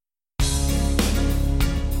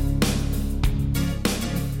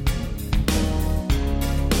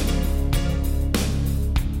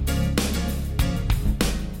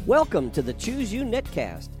Welcome to the Choose You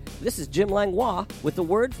Netcast. This is Jim Langlois with the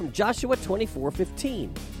word from Joshua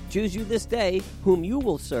 24:15. Choose you this day whom you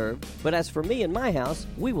will serve, but as for me and my house,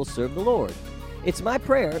 we will serve the Lord. It's my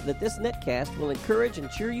prayer that this netcast will encourage and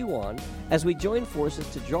cheer you on as we join forces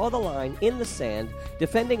to draw the line in the sand,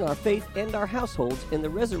 defending our faith and our households in the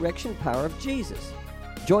resurrection power of Jesus.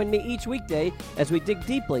 Join me each weekday as we dig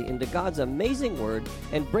deeply into God's amazing word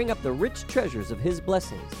and bring up the rich treasures of His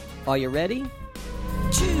blessings. Are you ready?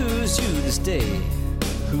 Choose you this day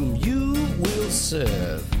whom you will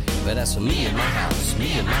serve. But as for me and my house,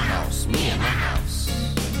 me and my house, me and my house.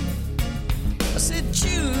 I said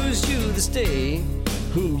choose you this day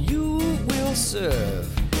whom you will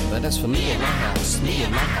serve. But as for me and my house, me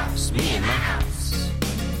and my house, me and my house.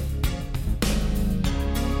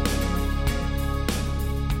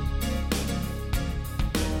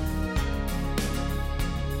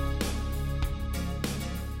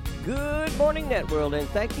 Good morning, NetWorld, and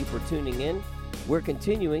thank you for tuning in. We're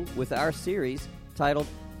continuing with our series titled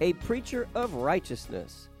A Preacher of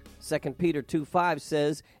Righteousness. 2 Peter 2:5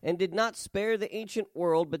 says, "And did not spare the ancient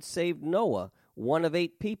world, but saved Noah, one of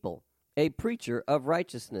 8 people, a preacher of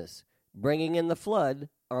righteousness, bringing in the flood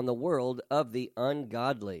on the world of the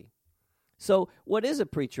ungodly." So, what is a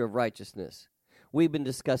preacher of righteousness? We've been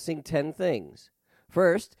discussing 10 things.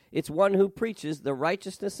 First, it's one who preaches the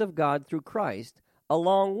righteousness of God through Christ,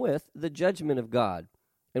 along with the judgment of God.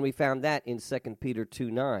 And we found that in 2 Peter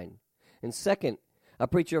 2:9. And second, a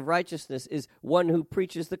preacher of righteousness is one who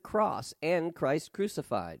preaches the cross and Christ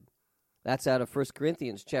crucified. That's out of 1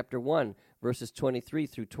 Corinthians chapter 1, verses 23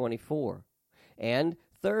 through 24. And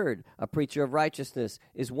third, a preacher of righteousness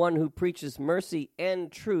is one who preaches mercy and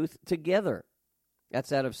truth together.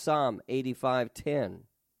 That's out of Psalm 85:10.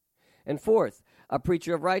 And fourth, a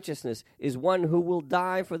preacher of righteousness is one who will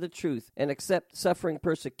die for the truth and accept suffering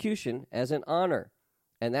persecution as an honor.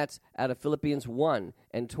 And that's out of Philippians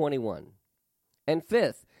 1:21. And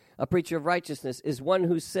fifth, a preacher of righteousness is one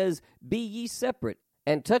who says, "Be ye separate,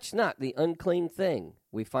 and touch not the unclean thing."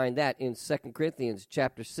 We find that in 2 Corinthians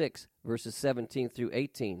chapter 6, verses 17 through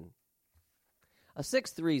 18. A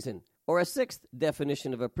sixth reason, or a sixth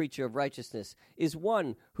definition of a preacher of righteousness, is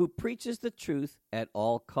one who preaches the truth at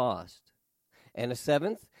all cost. And a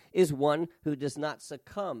seventh is one who does not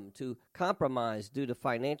succumb to compromise due to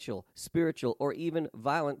financial, spiritual, or even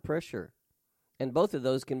violent pressure. And both of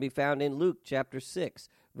those can be found in Luke chapter 6,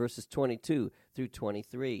 verses 22 through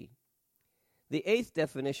 23. The eighth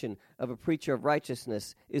definition of a preacher of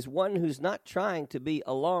righteousness is one who's not trying to be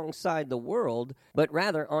alongside the world, but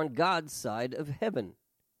rather on God's side of heaven.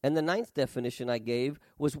 And the ninth definition I gave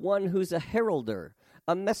was one who's a heralder,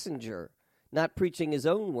 a messenger, not preaching his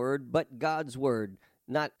own word, but God's word,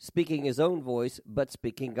 not speaking his own voice, but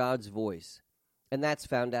speaking God's voice. And that's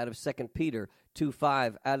found out of 2 Peter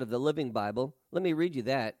 2:5 out of the Living Bible. Let me read you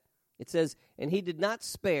that. It says, "And he did not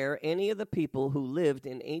spare any of the people who lived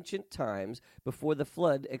in ancient times before the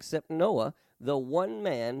flood except Noah, the one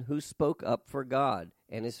man who spoke up for God,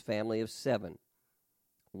 and his family of 7.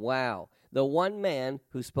 Wow. The one man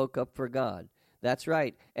who spoke up for God. That's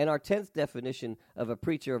right. And our 10th definition of a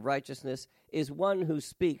preacher of righteousness is one who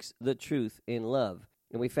speaks the truth in love.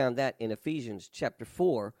 And we found that in Ephesians chapter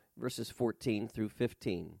 4, verses 14 through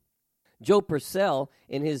 15. Joe Purcell,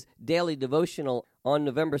 in his daily devotional on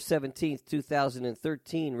November 17th,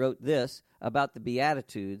 2013, wrote this about the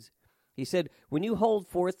Beatitudes. He said, "When you hold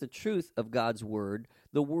forth the truth of God's word,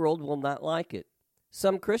 the world will not like it.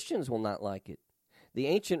 Some Christians will not like it. The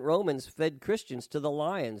ancient Romans fed Christians to the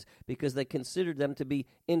lions because they considered them to be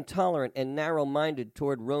intolerant and narrow-minded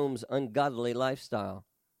toward Rome's ungodly lifestyle.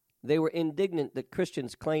 They were indignant that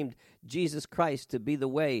Christians claimed Jesus Christ to be the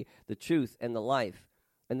way, the truth, and the life,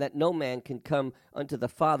 and that no man can come unto the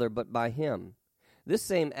Father but by him. This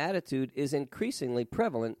same attitude is increasingly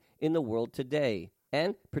prevalent in the world today,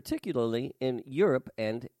 and particularly in Europe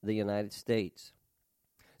and the United States."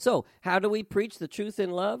 So, how do we preach the truth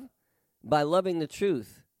in love? By loving the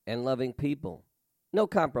truth and loving people. No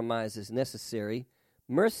compromise is necessary.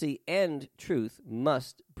 Mercy and truth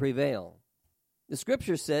must prevail. The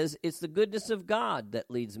Scripture says it's the goodness of God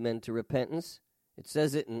that leads men to repentance. It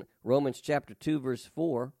says it in Romans chapter 2, verse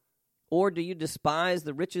 4. "Or do you despise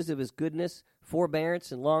the riches of his goodness,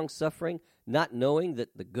 forbearance, and long-suffering, not knowing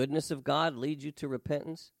that the goodness of God leads you to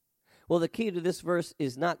repentance?" Well, the key to this verse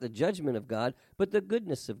is not the judgment of God, but the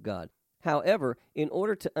goodness of God. However, in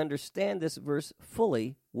order to understand this verse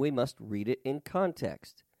fully, we must read it in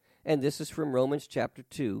context. And this is from Romans chapter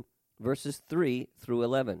 2, verses 3 through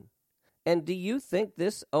 11. And do you think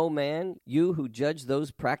this, O man, you who judge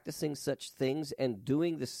those practicing such things and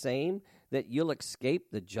doing the same, that you'll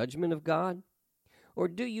escape the judgment of God? Or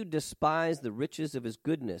do you despise the riches of his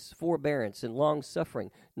goodness, forbearance, and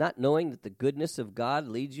long-suffering, not knowing that the goodness of God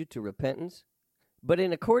leads you to repentance? But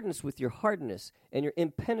in accordance with your hardness and your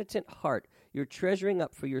impenitent heart, you're treasuring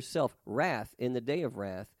up for yourself wrath in the day of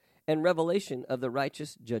wrath, and revelation of the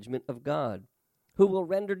righteous judgment of God, who will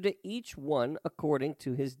render to each one according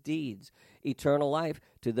to his deeds, eternal life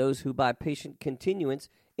to those who by patient continuance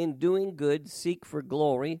in doing good seek for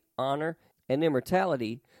glory, honor, and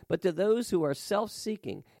immortality, but to those who are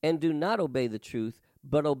self-seeking and do not obey the truth,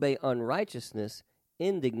 but obey unrighteousness,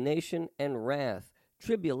 indignation and wrath,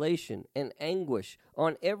 tribulation and anguish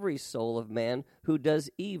on every soul of man who does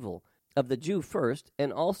evil, of the Jew first,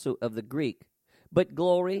 and also of the Greek, but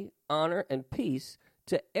glory, honor, and peace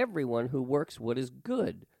to everyone who works what is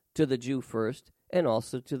good, to the Jew first, and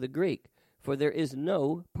also to the Greek, for there is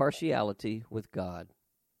no partiality with God.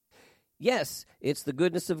 Yes, it's the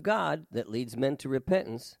goodness of God that leads men to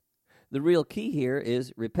repentance. The real key here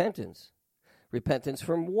is repentance. Repentance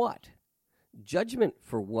from what? Judgment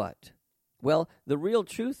for what? Well, the real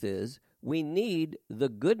truth is we need the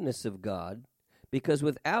goodness of God, because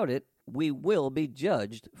without it, we will be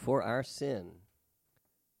judged for our sin.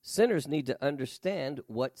 Sinners need to understand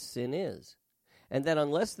what sin is, and that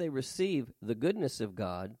unless they receive the goodness of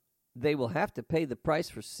God, they will have to pay the price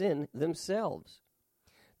for sin themselves.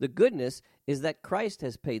 The goodness is that Christ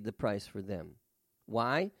has paid the price for them.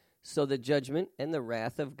 Why? So the judgment and the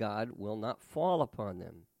wrath of God will not fall upon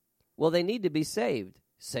them. Well, they need to be saved.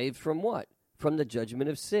 Saved from what? From the judgment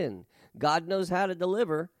of sin. God knows how to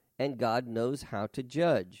deliver, and God knows how to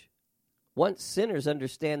judge. Once sinners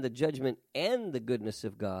understand the judgment and the goodness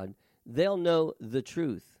of God, they'll know the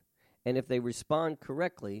truth. And if they respond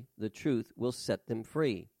correctly, the truth will set them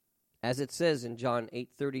free. As it says in John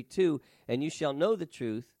 8:32, "And you shall know the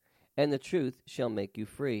truth, and the truth shall make you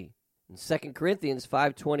free." In 2 Corinthians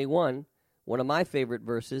 5:21, one of my favorite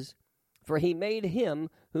verses, "For he made him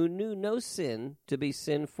who knew no sin to be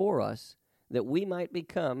sin for us, that we might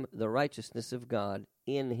become the righteousness of God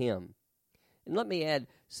in him." And let me add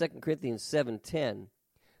 2 Corinthians 7:10,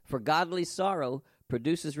 "For godly sorrow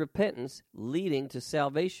produces repentance, leading to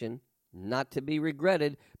salvation, not to be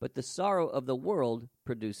regretted, but the sorrow of the world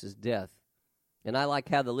produces death." And I like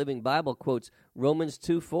how the Living Bible quotes Romans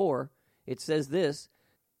 2:4. It says this,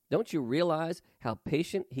 "Don't you realize how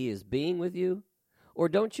patient he is being with you? Or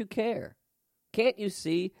don't you care? Can't you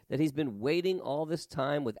see that he's been waiting all this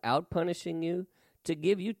time without punishing you to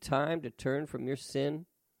give you time to turn from your sin?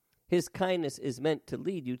 His kindness is meant to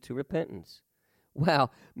lead you to repentance." Wow,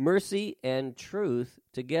 mercy and truth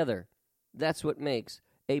together. That's what makes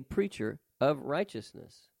a preacher of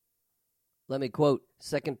righteousness. Let me quote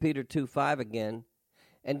 2 Peter 2:5 again.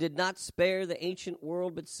 "And did not spare the ancient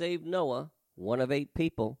world, but saved Noah, one of 8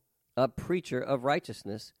 people, a preacher of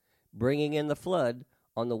righteousness, bringing in the flood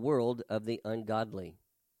on the world of the ungodly."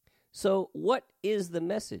 So what is the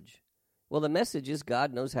message? Well, the message is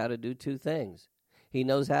God knows how to do 2 things. He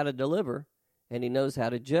knows how to deliver, and he knows how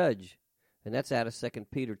to judge. And that's out of 2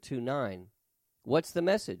 Peter 2:9. What's the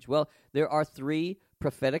message? Well, there are 3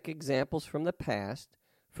 prophetic examples from the past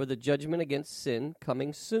for the judgment against sin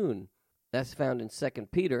coming soon. That's found in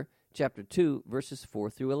 2 Peter chapter 2, verses 4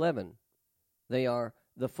 through 11. They are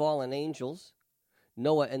the fallen angels,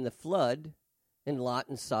 Noah and the flood, and Lot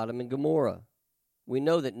and Sodom and Gomorrah. We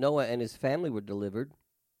know that Noah and his family were delivered.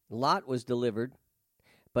 Lot was delivered,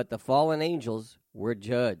 but the fallen angels were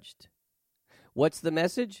judged. What's the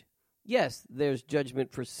message? Yes, there's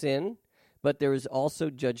judgment for sin, but there is also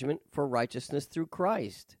judgment for righteousness through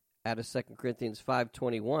Christ. Out of 2 Corinthians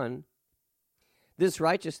 5:21, "This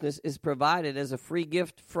righteousness is provided as a free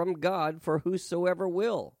gift from God for whosoever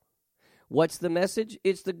will." What's the message?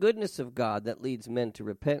 It's the goodness of God that leads men to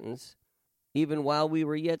repentance. "Even while we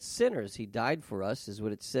were yet sinners, he died for us," is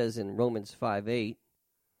what it says in Romans 5:8.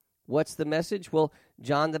 What's the message? Well,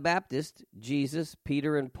 John the Baptist, Jesus,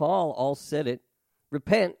 Peter, and Paul all said it.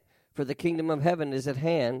 "Repent, for the kingdom of heaven is at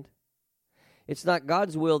hand." It's not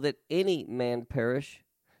God's will that any man perish,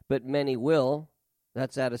 but many will.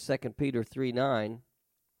 That's out of 2 Peter 3:9.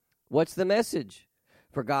 What's the message?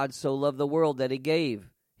 "For God so loved the world that he gave."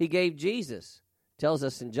 He gave Jesus. Tells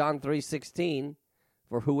us in John 3:16,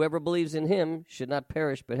 "For whoever believes in him should not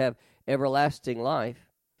perish but have everlasting life.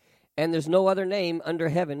 And there's no other name under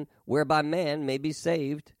heaven whereby man may be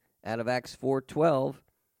saved," out of Acts 4:12.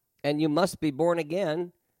 "And you must be born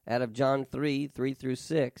again," out of John 3:3 through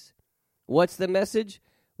 6. What's the message?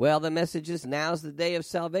 Well, the message is now's the day of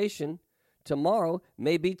salvation. Tomorrow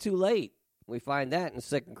may be too late. We find that in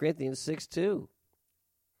 2 Corinthians 6:2.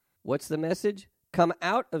 What's the message? Come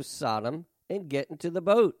out of Sodom and get into the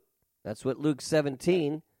boat. That's what Luke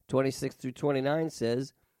 17, 26 through 29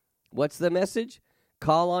 says, what's the message?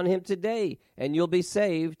 Call on him today, and you'll be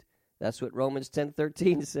saved. That's what Romans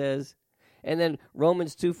 10:13 says. And then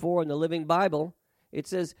Romans 2:4 in the Living Bible, it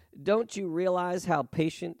says, don't you realize how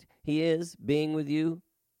patient he is being with you?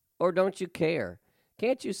 Or don't you care?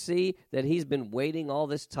 Can't you see that he's been waiting all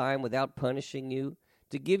this time without punishing you,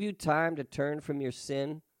 to give you time to turn from your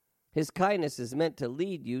sin? His kindness is meant to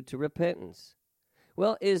lead you to repentance.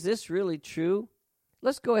 Well, is this really true?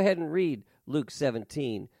 Let's go ahead and read Luke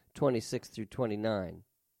 17:26 through 29.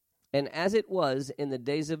 And as it was in the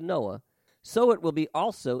days of Noah, so it will be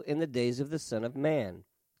also in the days of the Son of Man.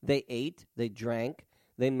 They ate, they drank,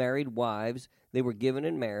 they married wives, they were given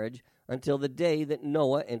in marriage, until the day that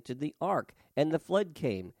Noah entered the ark, and the flood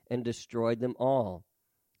came and destroyed them all.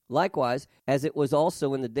 Likewise, as it was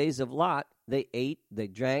also in the days of Lot, they ate, they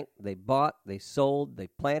drank, they bought, they sold, they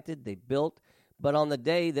planted, they built. But on the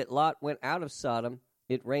day that Lot went out of Sodom,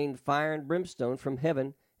 it rained fire and brimstone from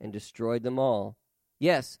heaven and destroyed them all.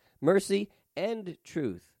 Yes, mercy and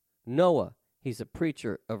truth. Noah, he's a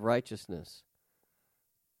preacher of righteousness.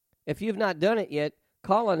 If you've not done it yet,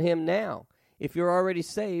 call on him now. If you're already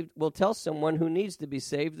saved, we'll tell someone who needs to be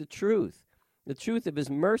saved the truth of his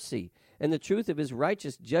mercy, and the truth of his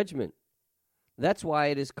righteous judgment. That's why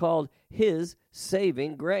it is called his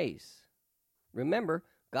saving grace. Remember,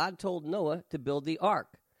 God told Noah to build the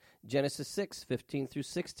ark. Genesis 6:15 through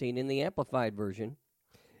 16 in the Amplified Version.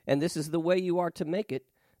 And this is the way you are to make it.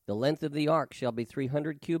 The length of the ark shall be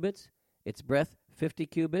 300 cubits, its breadth 50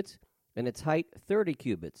 cubits, and its height 30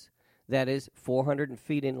 cubits. That is 400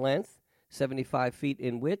 feet in length, 75 feet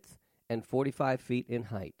in width, and 45 feet in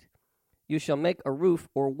height. You shall make a roof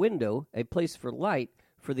or window, a place for light,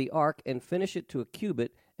 for the ark, and finish it to a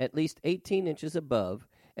cubit, at least 18 inches above,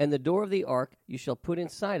 and the door of the ark you shall put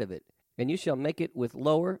inside of it, and you shall make it with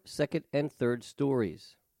lower, second, and third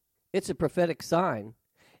stories. It's a prophetic sign.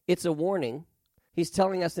 It's a warning. He's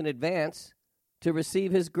telling us in advance to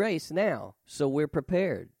receive his grace now, so we're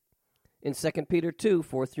prepared. In 2 Peter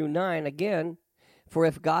 2:4 through 9, again, for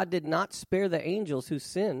if God did not spare the angels who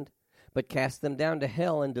sinned, but cast them down to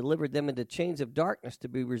hell and delivered them into chains of darkness to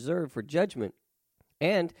be reserved for judgment,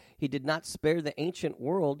 and he did not spare the ancient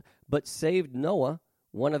world, but saved Noah,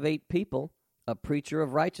 one of 8 people, a preacher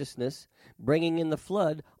of righteousness, bringing in the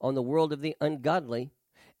flood on the world of the ungodly,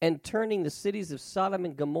 and turning the cities of Sodom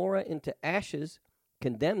and Gomorrah into ashes,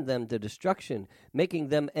 condemned them to destruction, making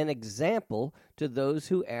them an example to those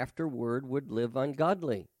who afterward would live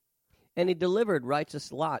ungodly. And he delivered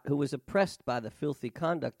righteous Lot, who was oppressed by the filthy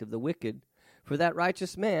conduct of the wicked. For that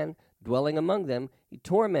righteous man, dwelling among them, he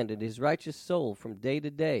tormented his righteous soul from day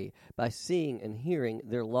to day by seeing and hearing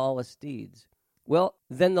their lawless deeds. Well,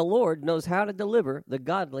 then the Lord knows how to deliver the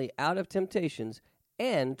godly out of temptations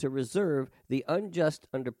and to reserve the unjust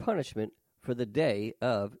under punishment for the day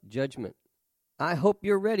of judgment. I hope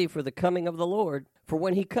you're ready for the coming of the Lord, for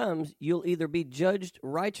when he comes, you'll either be judged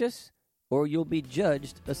righteous or you'll be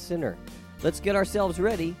judged a sinner. Let's get ourselves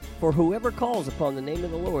ready, for whoever calls upon the name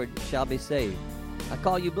of the Lord shall be saved. I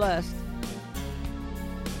call you blessed.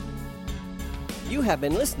 You have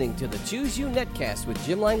been listening to the Choose You Netcast with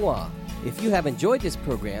Jim Langlois. If you have enjoyed this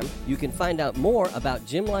program, you can find out more about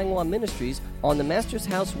Jim Langlois Ministries on the Master's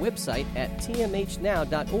House website at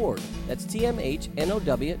tmhnow.org. That's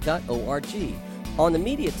tmhnow.org. On the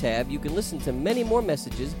Media tab, you can listen to many more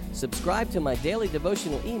messages, subscribe to my daily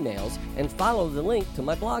devotional emails, and follow the link to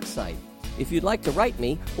my blog site. If you'd like to write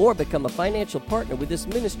me or become a financial partner with this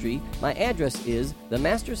ministry, my address is The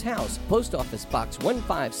Master's House, Post Office Box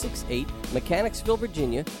 1568, Mechanicsville,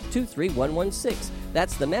 Virginia, 23116.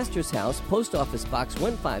 That's The Master's House, Post Office Box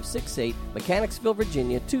 1568, Mechanicsville,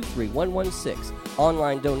 Virginia, 23116.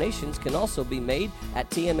 Online donations can also be made at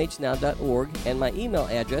tmhnow.org, and my email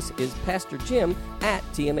address is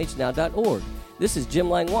pastorjim@tmhnow.org. This is Jim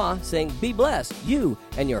Langlois saying be blessed, you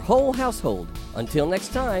and your whole household. Until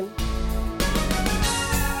next time.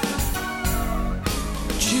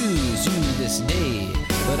 Choose you this day,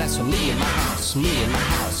 but that's for me and my house, me and my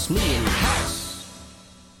house, me and my house.